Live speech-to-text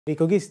The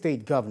Kogi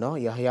State Governor,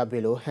 Yahya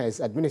Bello, has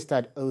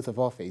administered oath of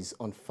office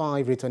on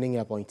 5 returning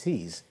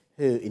appointees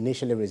who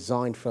initially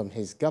resigned from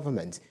his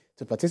government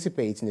to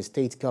participate in the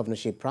state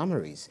governorship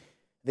primaries.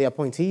 The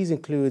appointees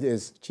include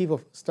his Chief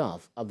of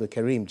Staff, Abdul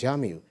Karim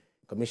Jamiu,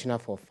 Commissioner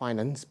for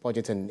Finance,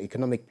 Budget and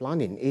Economic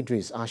Planning,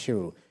 Idris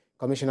Ashiru,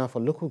 Commissioner for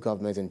Local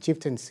Government and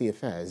Chieftaincy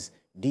Affairs,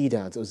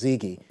 Didat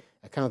Ozigi,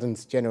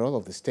 Accountant General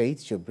of the State,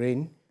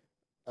 Jobrin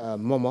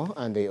Momo,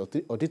 and the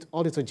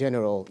Auditor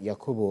General,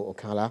 Yakubu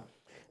Okala.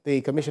 The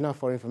Commissioner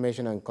for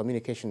Information and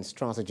Communication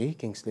Strategy,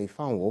 Kingsley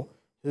Fanwo,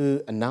 who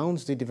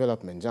announced the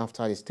development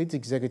after the State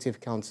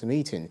Executive Council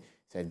meeting,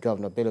 said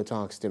Governor Bello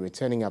tasked the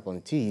returning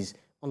appointees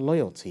on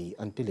loyalty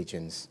and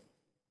diligence.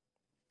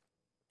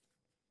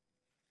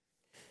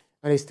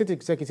 And the State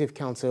Executive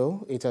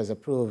Council, it has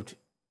approved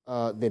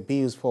the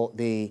bills for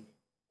the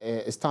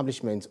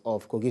establishment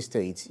of Kogi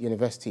State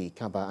University,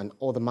 Kaba, and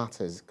other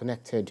matters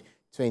connected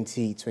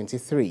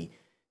 2023.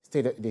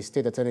 The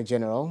State Attorney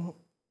General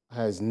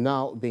has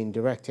now been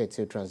directed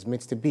to transmit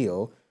the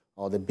bill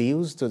or the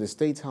bills to the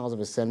State House of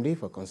Assembly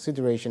for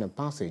consideration and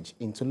passage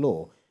into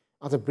law.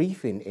 At a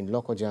briefing in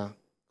Lokoja,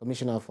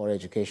 Commissioner for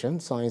Education,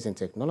 Science and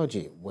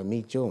Technology,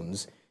 Wemi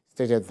Jones,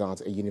 stated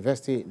that a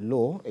university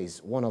law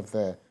is one of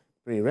the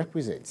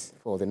prerequisites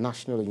for the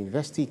National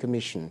University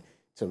Commission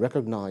to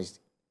recognize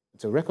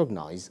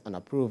and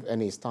approve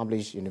any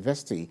established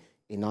university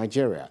in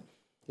Nigeria.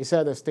 He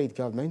said the state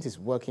government is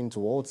working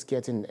towards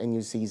getting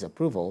NUC's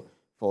approval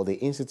for the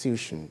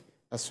institution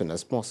as soon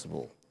as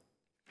possible.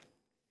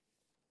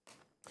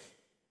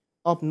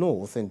 Up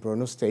north in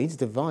Borno State,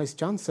 the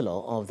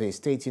Vice-Chancellor of the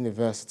State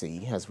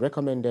University has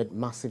recommended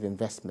massive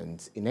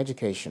investment in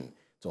education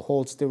to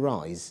halt the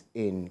rise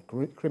in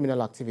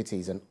criminal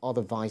activities and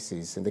other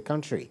vices in the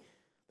country.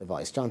 The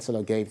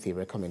Vice-Chancellor gave the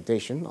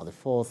recommendation at the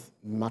 4th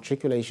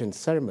matriculation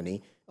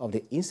ceremony of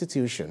the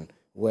institution,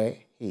 where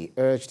he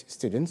urged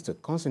students to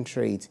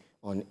concentrate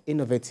on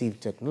innovative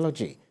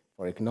technology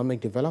for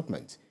economic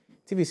development.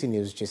 TVC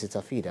News' Jessica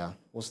Fida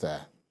was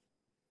there.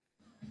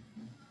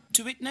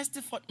 To witness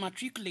the 4th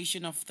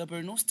matriculation of the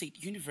Borno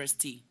State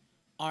University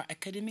are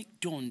academic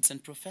dons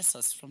and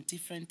professors from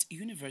different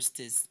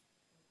universities.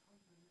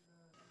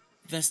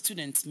 The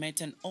students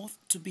met an oath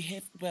to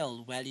behave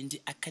well while in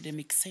the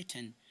academic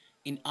setting,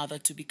 in order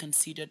to be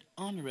considered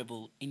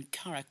honorable in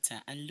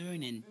character and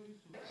learning.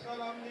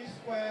 Solemnly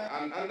swear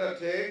and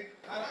undertake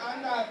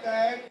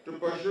to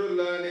pursue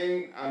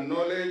learning and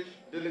knowledge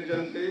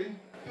diligently.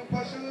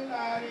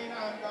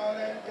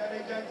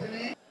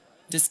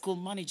 The school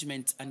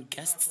management and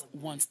guests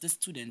want the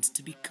students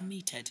to be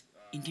committed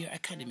in their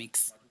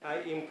academics. I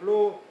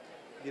implore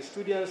the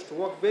students to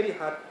work very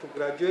hard to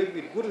graduate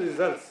with good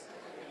results,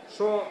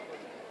 so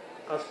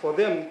as for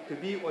them to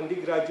be on the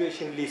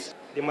graduation list.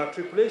 The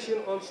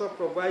matriculation also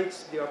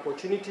provides the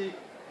opportunity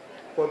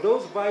for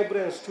those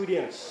vibrant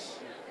students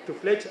to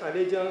pledge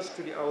allegiance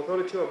to the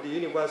authority of the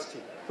university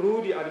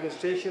through the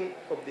administration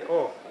of the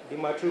oath. The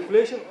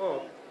matriculation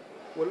oath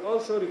will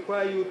also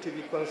require you to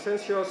be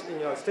conscientious in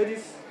your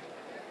studies,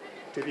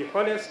 to be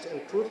honest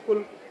and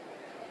truthful,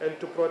 and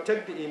to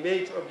protect the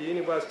image of the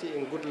university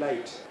in good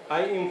light.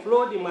 I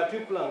implore the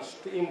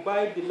matriculants to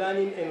imbibe the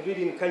learning and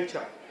reading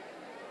culture,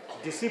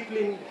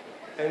 discipline,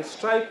 and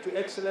strive to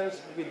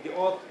excellence with the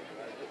oath,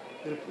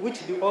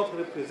 which the oath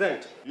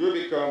represents. You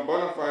become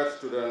bona fide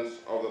students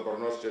of the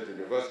Borno State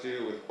University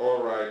with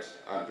all rights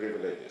and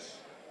privileges.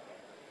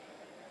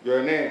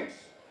 Your names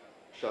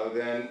shall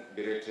then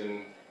be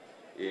written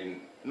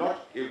in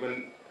not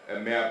even a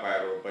mere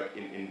biro, but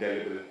in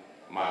indelible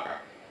marker.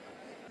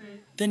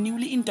 The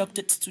newly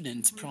inducted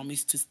students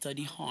promise to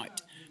study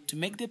hard to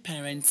make their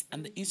parents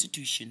and the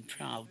institution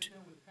proud.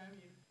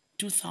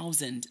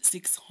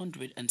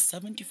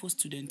 2,674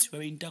 students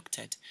were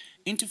inducted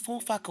into 4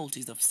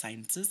 faculties of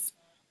sciences,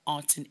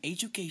 arts and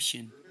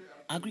education,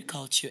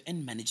 agriculture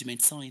and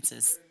management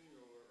sciences.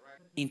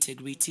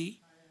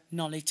 Integrity,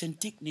 knowledge and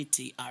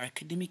dignity are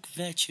academic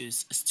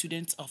virtues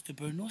students of the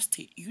Borno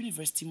State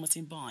University must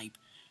imbibe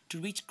to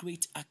reach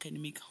great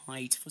academic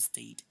heights for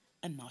state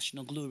and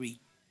national glory.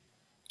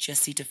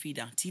 Jessica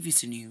Fida,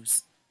 TVC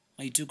News,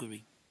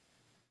 Maiduguri.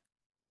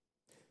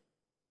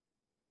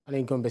 And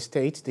in Gombe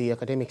State, the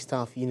Academic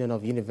Staff Union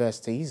of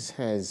Universities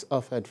has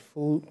offered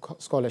full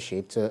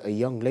scholarship to a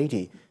young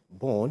lady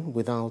born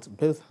without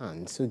both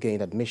hands who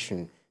gained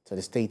admission to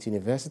the state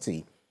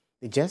university.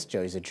 The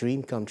gesture is a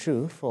dream come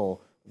true for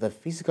the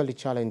physically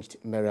challenged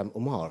Mariam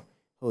Umar,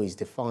 who is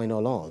defying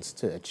all odds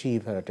to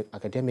achieve her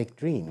academic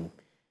dream.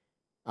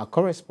 Our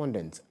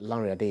correspondent,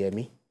 Larry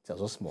Adeyemi,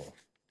 tells us more.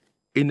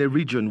 In a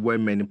region where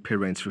many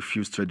parents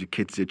refuse to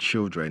educate their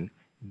children,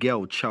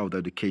 girl child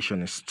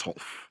education is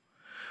tough.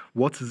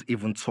 What is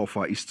even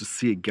tougher is to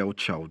see a girl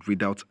child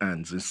without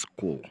hands in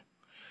school.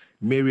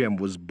 Mariam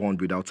was born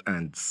without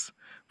hands.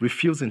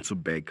 Refusing to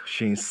beg,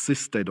 she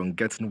insisted on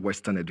getting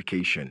Western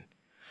education.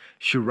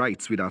 She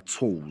writes with her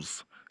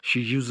toes.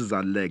 She uses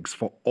her legs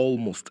for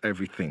almost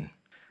everything.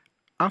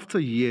 After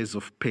years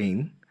of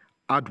pain,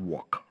 hard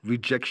work,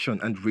 rejection,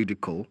 and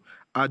ridicule,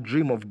 her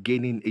dream of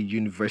gaining a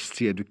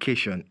university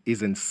education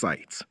is in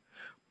sight.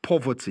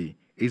 Poverty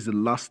is the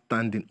last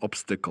standing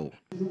obstacle.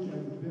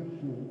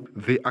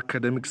 The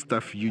Academic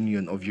Staff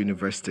Union of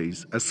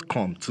Universities has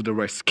come to the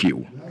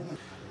rescue.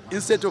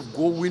 Instead of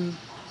going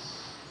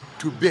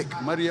to beg,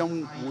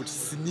 Mariam would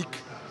sneak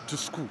to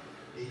school.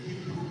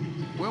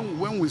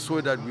 When we saw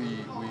that, we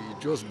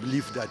just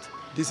believed that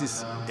this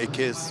is a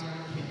case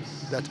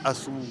that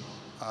ASUU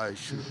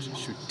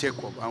should take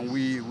up. And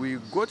we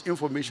got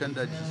information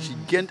that she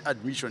gained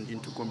admission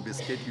into Gombe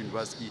State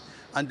University,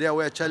 and there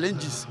were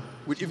challenges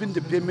with even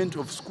the payment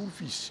of school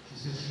fees.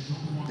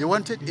 They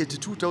wanted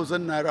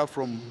 82,000 naira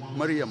from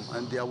Mariam,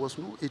 and there was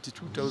no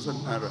 82,000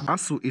 naira.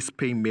 ASUU is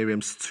paying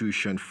Mariam's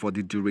tuition for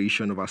the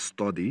duration of her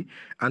study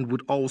and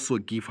would also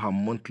give her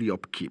monthly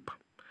upkeep.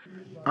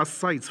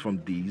 Aside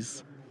from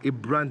these, a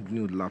brand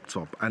new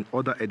laptop and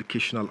other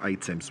educational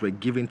items were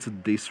given to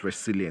this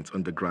resilient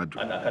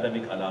undergraduate. An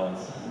academic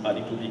allowance, and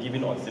it will be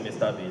given on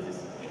semester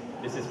basis.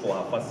 This is for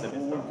her first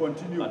semester. Will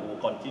continue. And will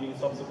continue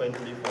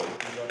subsequently for a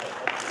period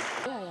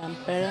of... I am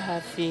very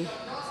happy.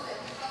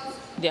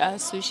 The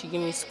ASUU, she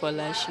gave me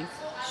scholarship.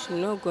 She's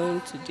not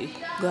going to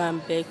go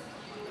and beg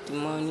the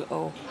money,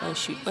 and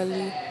she's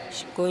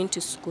going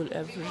to school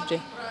every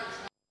day.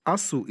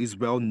 ASUU is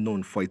well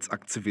known for its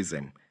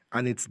activism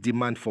and its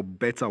demand for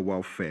better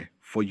welfare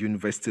for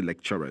university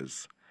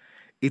lecturers.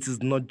 It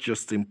is not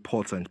just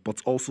important,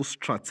 but also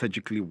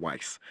strategically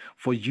wise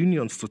for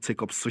unions to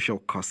take up social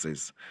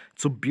causes,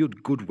 to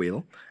build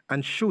goodwill,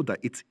 and show that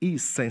it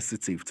is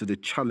sensitive to the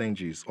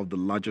challenges of the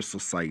larger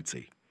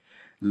society.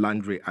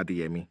 Landry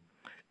Adeyemi,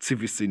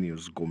 TVC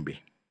News, Gombe.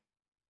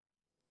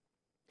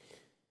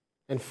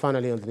 And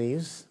finally on the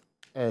news,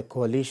 a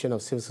coalition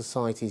of civil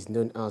societies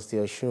known as the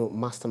ASUU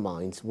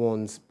Masterminds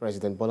warns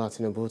President Bola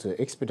Tinubu to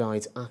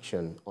expedite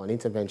action on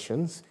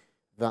interventions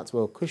that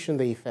will cushion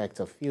the effect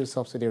of fuel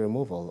subsidy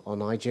removal on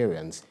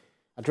Nigerians.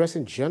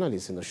 Addressing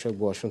journalists in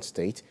Osogbo, Osun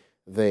State,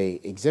 the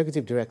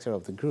executive director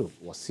of the group,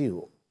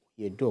 ASUU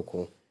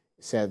Yedoku,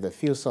 said the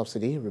fuel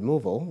subsidy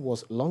removal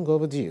was long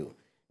overdue.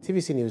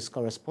 TVC News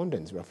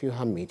correspondent Rafiu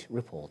Hamid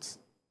reports.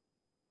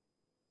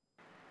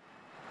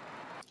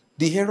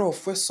 The era of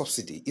fuel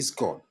subsidy is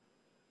gone.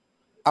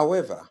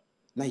 However,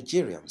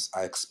 Nigerians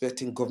are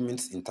expecting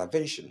government's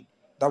intervention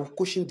that will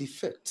cushion the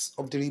effects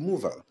of the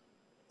removal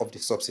of the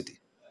subsidy.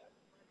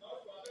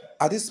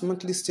 At this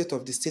monthly State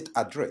of the State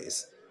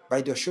address by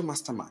the ASUU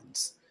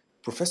Masterminds,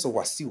 Professor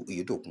ASUU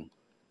Yedoku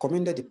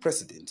commended the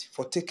president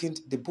for taking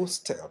the bold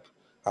step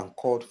and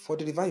called for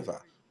the revival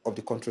of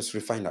the country's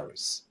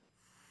refineries.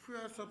 Fuel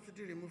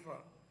subsidy removal.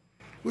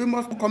 We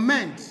must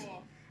commend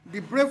the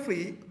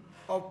bravery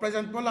of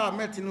President Bola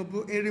Ahmed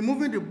Tinubu in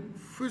removing the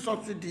fuel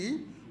subsidy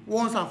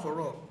once and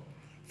for all.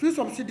 Fuel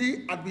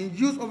subsidy had been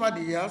used over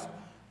the years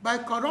by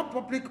corrupt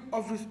public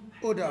office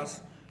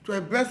holders to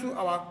embezzle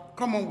our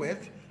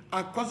commonwealth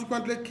and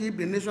consequently keep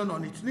the nation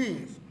on its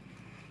knees.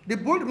 The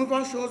bold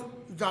removal shows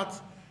that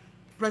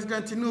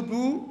President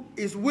Tinubu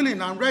is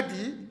willing and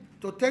ready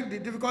to take the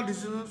difficult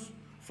decisions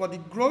for the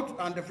growth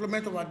and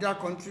development of our dear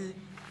country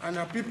and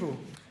our people.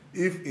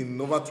 If in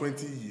over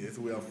 20 years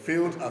we have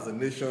failed as a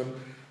nation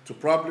to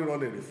properly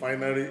run a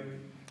refinery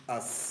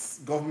as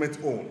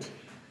government-owned,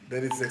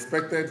 then it's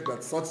expected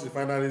that such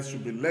refineries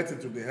should be let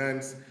into the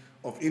hands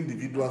of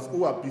individuals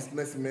who are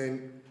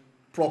businessmen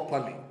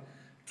properly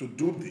to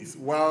do this,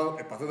 while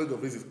a percentage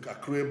of this is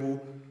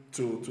accruable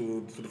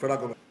to the federal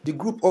government. The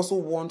group also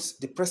wants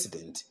the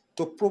president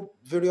to probe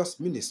various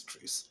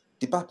ministries,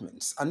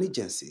 departments, and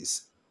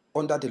agencies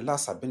under the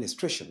last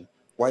administration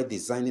while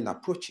designing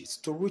approaches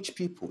to reach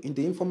people in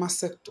the informal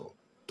sector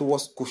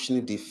towards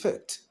cushioning the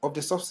effect of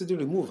the subsidy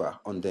removal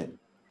on them.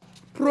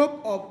 Probe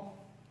of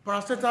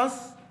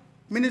parastatals,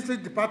 ministries,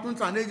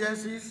 departments, and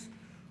agencies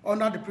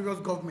under the previous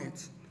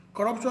government.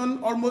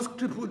 Corruption almost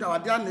crippled our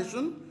dear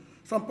nation.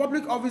 Some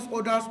public office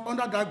holders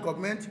under that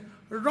government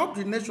robbed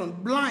the nation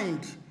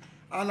blind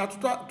and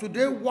are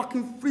today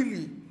working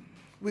freely.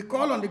 We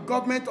call on the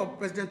government of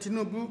President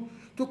Tinubu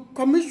to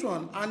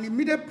commission an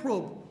immediate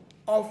probe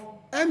of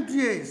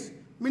MDAs,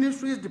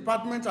 ministries,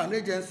 departments, and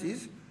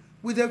agencies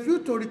with a view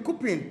to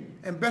recouping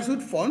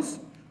embezzled funds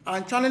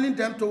and channeling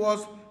them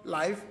towards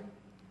life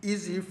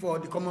easy for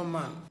the common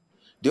man.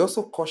 They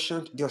also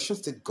cautioned the Osun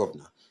State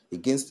governor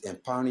against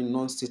empowering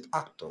non-state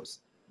actors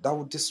that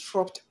would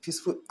disrupt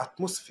peaceful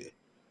atmosphere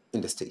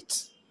in the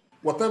state.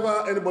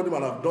 Whatever anybody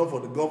might have done for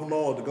the governor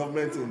or the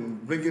government in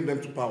bringing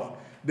them to power,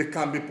 they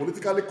can be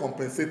politically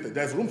compensated.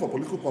 There is room for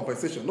political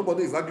compensation.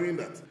 Nobody is arguing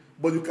that.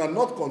 But you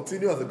cannot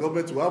continue as a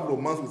government to have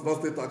romance with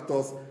non-state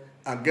actors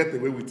and get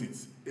away with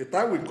it. A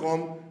time will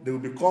come, they will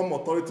become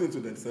authority into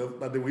themselves,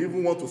 that they will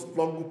even want to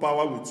struggle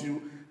power with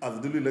you as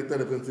the duly elected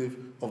representative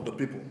of the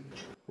people.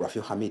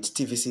 Rafiu Hamid,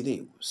 TVC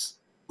News,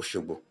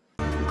 Osogbo.